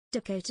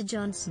Dakota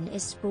Johnson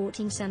is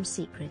sporting some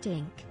secret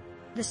ink.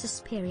 The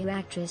Suspiria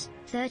actress,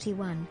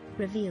 31,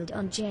 revealed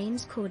on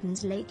James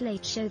Corden's Late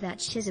Late Show that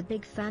she's a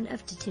big fan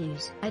of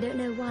tattoos. "I don't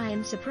know why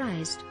I'm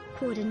surprised,"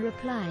 Corden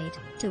replied,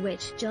 to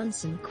which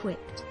Johnson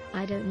quipped,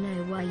 "I don't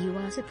know why you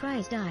are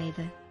surprised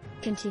either."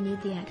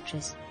 Continued the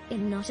actress,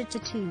 "I'm not a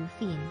tattoo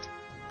fiend.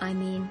 I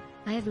mean,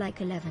 I have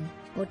like 11,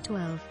 or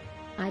 12.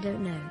 I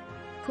don't know."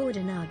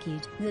 Corden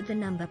argued that the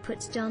number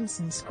puts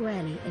Johnson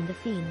squarely in the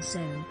fiend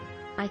zone.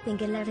 "I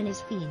think 11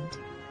 is fiend.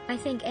 I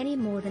think any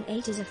more than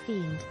 8 is a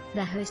fiend,"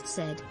 the host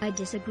said. "I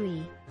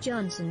disagree,"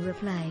 Johnson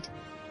replied.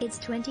 "It's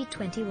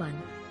 2021.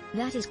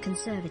 That is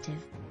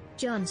conservative."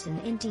 Johnson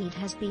indeed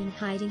has been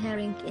hiding her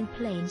ink in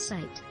plain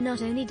sight.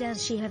 Not only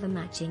does she have a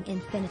matching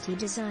infinity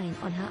design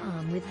on her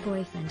arm with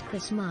boyfriend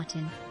Chris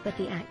Martin, but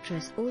the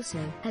actress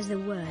also has the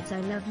words "I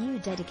love you"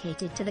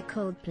 dedicated to the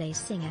Coldplay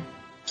singer.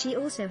 She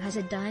also has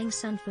a dying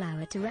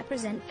sunflower to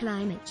represent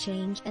climate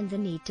change and the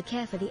need to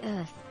care for the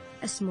earth,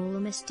 a small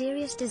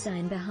mysterious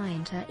design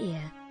behind her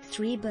ear,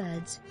 3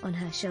 birds on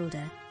her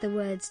shoulder, the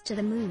words "to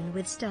the moon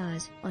with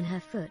stars" on her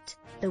foot,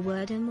 the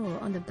word "amor"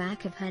 on the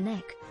back of her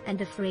neck, and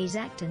the phrase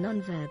 "acta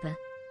non verba,"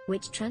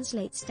 which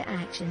translates to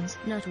actions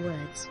not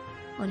words,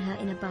 on her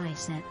inner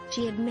bicep.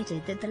 She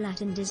admitted that the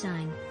Latin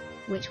design,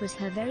 which was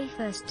her very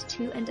first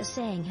tattoo and a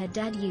saying her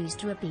dad used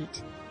to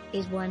repeat,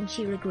 is one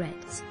she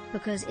regrets,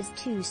 because it's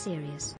too serious.